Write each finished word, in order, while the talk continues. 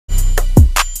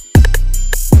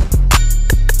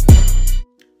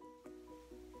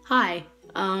Hi,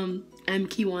 I'm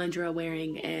Kiwandra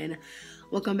Waring, and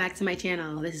welcome back to my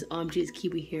channel. This is OMG's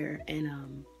Kiwi here,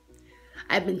 and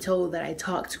I've been told that I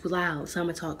talk too loud, so I'm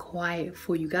gonna talk quiet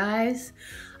for you guys.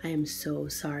 I am so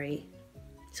sorry.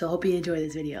 So I hope you enjoy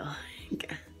this video.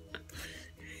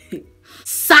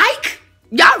 Psych!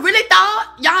 Y'all really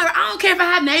thought? I don't care if I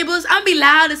have neighbors. I'm gonna be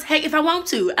loud as heck if I want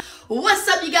to. What's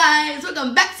up, you guys?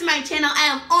 Welcome back to my channel. I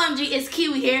am OMG, it's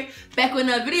Kiwi here, back with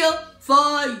another video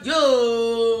for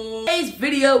you. Today's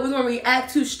video, we're gonna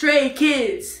react to Stray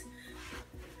Kids.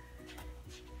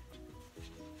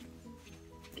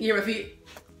 Can you hear my feet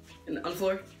on the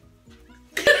floor?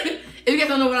 If you guys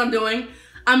don't know what I'm doing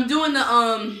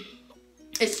the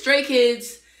it's Stray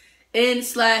Kids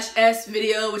N/S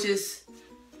video, which is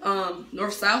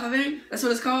North South, I think that's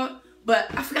what it's called. But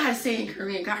I forgot how to say it in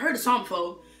Korean. I heard the song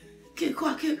before. Kid,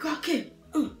 kid,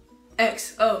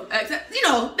 X, O, X, you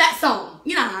know, that song.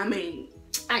 You know what I mean?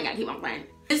 I ain't gotta keep on playing.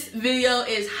 This video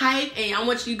is hype, and I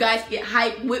want you guys to get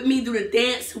hype with me, do the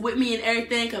dance with me and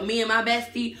everything, cause me and my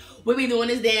bestie, we be doing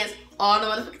this dance all the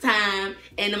motherfucking time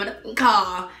in the motherfucking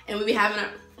car, and we be having a...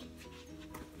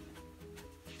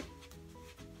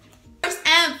 First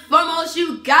and foremost,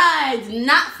 you guys, do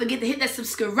not forget to hit that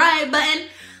subscribe button,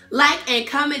 like and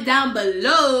comment down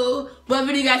below what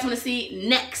video you guys want to see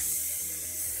next.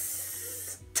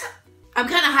 I'm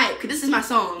kind of hyped because this is my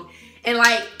song, and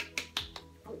like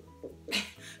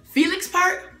Felix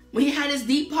part, when he had his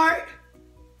deep part,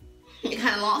 I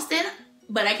kind of lost it,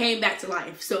 but I came back to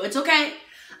life, so it's okay.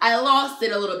 I lost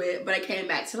it a little bit, but I came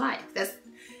back to life. That's,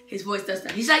 his voice does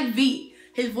that. He's like V.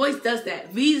 His voice does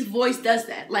that. V's voice does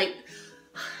that. Like,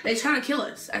 they're trying to kill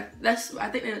us. I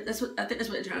think that's what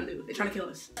they're trying to do. They're trying to kill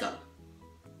us. So.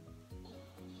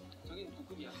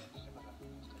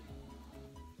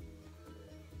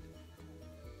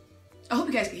 I hope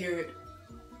you guys can hear it.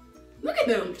 Look at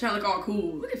them trying to look all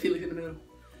cool. Look at Felix in the middle.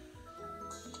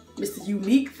 Mr.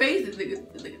 Unique Face.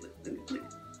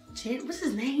 Chan, what's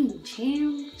his name?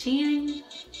 Chan.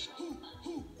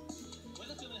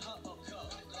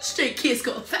 Stray Kids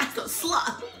go fast or slow.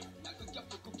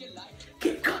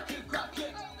 Go.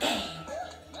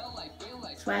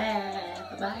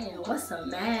 Swag, what's up,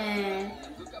 man?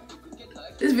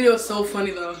 This video is so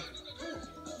funny though.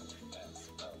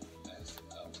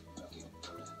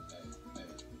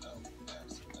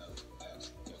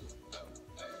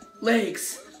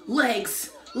 Legs.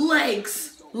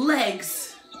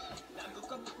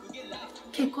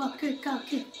 Kick. Oh,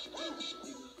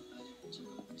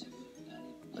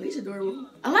 he's adorable.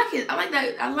 I like it.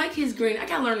 I like his green. I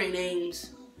gotta learn their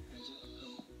names.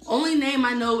 Only name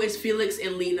I know is Felix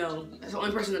and Lino. That's the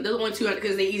only person. They're the only two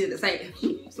because they're easy to say.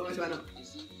 It's the only two I know.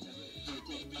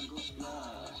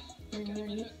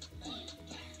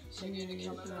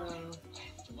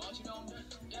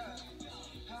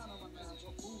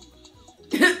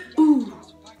 Ooh.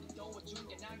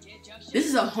 This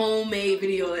is a homemade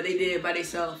video that they did by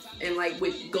themselves and like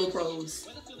with GoPros.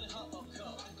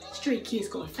 Stray Kids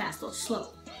going fast or slow.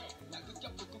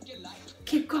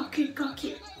 Kick.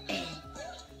 Hey.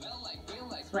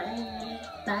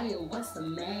 Swag, what's the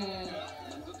man?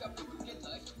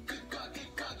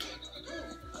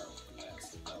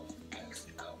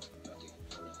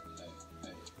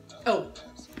 Oh.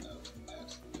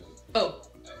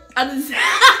 I did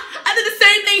the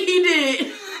same thing he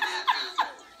did.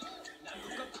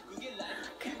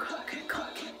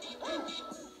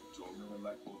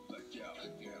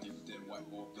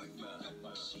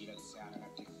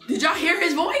 Did y'all hear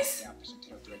his voice?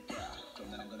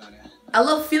 I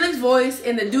love Felix's voice,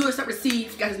 and the dude that's up to see,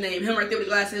 forgot his name, him right there with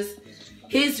the glasses.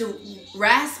 His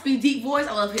raspy, deep voice,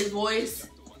 I love his voice.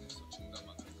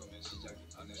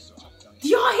 Do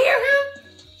y'all hear him?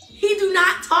 He do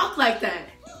not talk like that.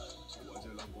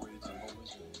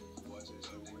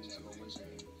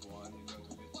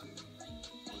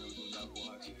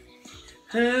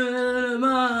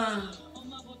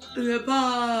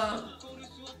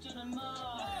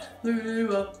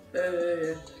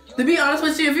 To be honest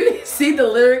with you, if you see the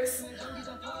lyrics,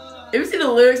 of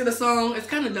the song, it's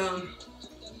kind of dumb.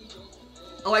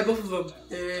 I like both of them.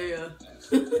 Yeah.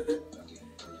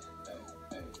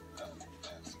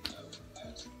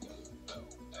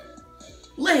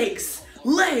 Legs.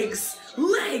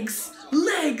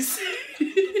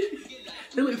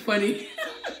 They look funny.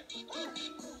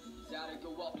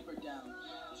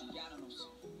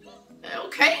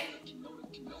 Okay.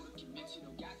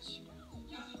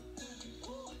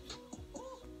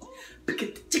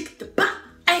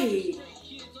 Hey.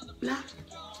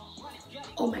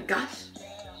 Oh my gosh.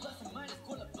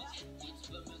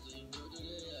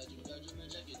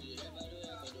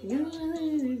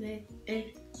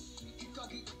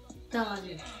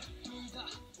 Darling.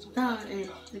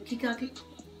 The kick out kick.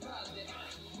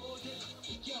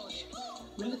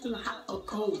 When it's feeling hot or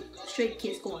cold, straight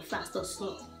kids going fast or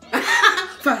slow.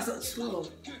 Fast or slow.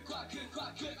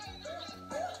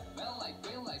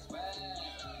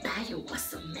 Bayo,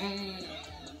 what's up, man?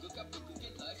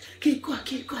 Kick, quack,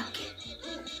 kick, quack, kick.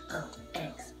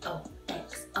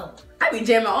 O-X-O-X-O. I be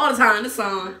jamming all the time in this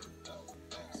song.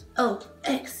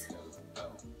 O-X.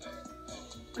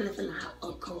 When it's feeling hot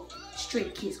or cold,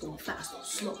 straight kids going fast or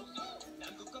slow.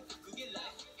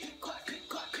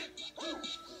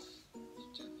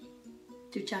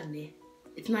 Dude, Johnny,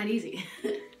 it's not easy.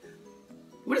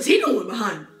 What is he doing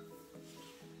behind?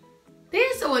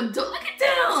 They're so adorable. Look at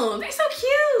them. They're so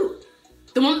cute.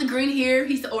 The one with the green hair,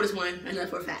 he's the oldest one. I know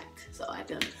for a fact. So I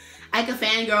can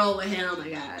fangirl with him. Oh my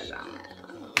gosh.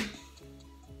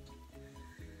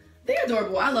 They're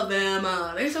adorable. I love them.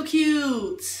 They're so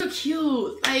cute. So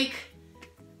cute. Like,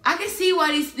 I can see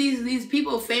why these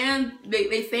people fanboy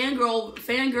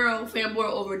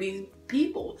over these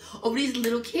people, over these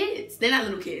little kids. They're not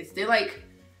little kids. They're like,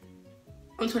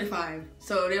 I'm 25,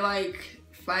 so they're like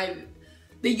 5.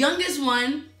 The youngest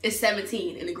one is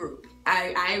 17 in the group.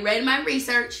 I read my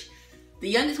research. The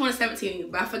youngest one is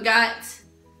 17, but I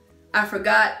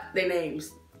forgot their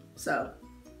names. So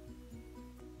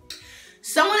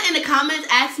someone in the comments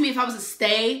asked me if I was a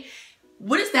stay.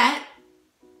 What is that?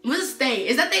 What is a stay?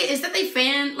 Is that they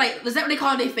fan, like, is that what they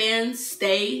call their fans?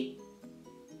 Stay?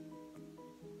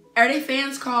 Are they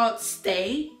fans called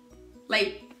stay?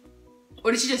 Like,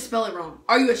 or did she just spell it wrong?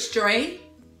 Are you a stray?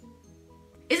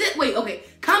 Is it, wait, okay.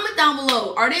 Comment down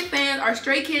below. Are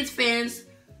Stray Kids fans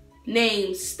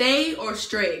named Stay or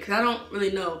Stray? Because I don't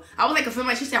really know. I was like, I feel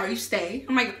like she said, are you stay?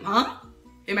 I'm like, huh?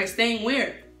 Am I staying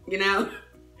where? You know?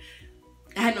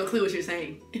 I had no clue what you're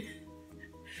saying.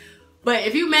 But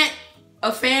if you met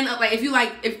a fan of, like, if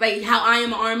how I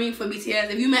Am an Army for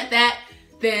BTS, if you met that,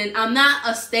 then I'm not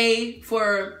a stay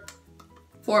for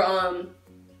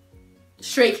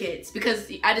Stray Kids,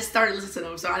 because I just started listening to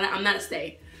them, so I'm not a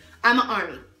stay. I'm an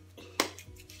army.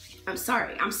 I'm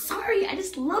sorry. I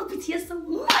just love BTS so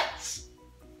much.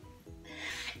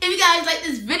 If you guys like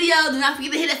this video, do not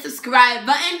forget to hit that subscribe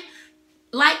button.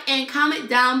 Like and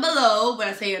comment down below, what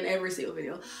I say in every single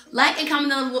video. Like and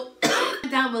comment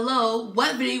down below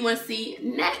what video you want to see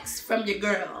next from your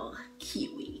girl,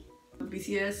 Kiwi.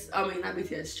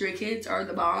 Stray Kids are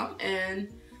the bomb,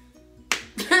 and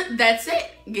that's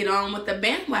it. Get on with the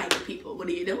bandwagon, people. What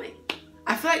are you doing?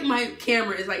 I feel like my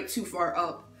camera is like too far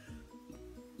up.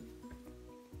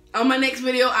 On my next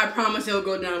video, I promise it'll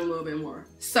go down a little bit more.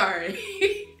 Sorry.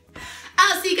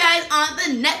 I'll see you guys on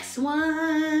the next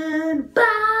one.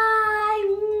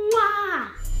 Bye.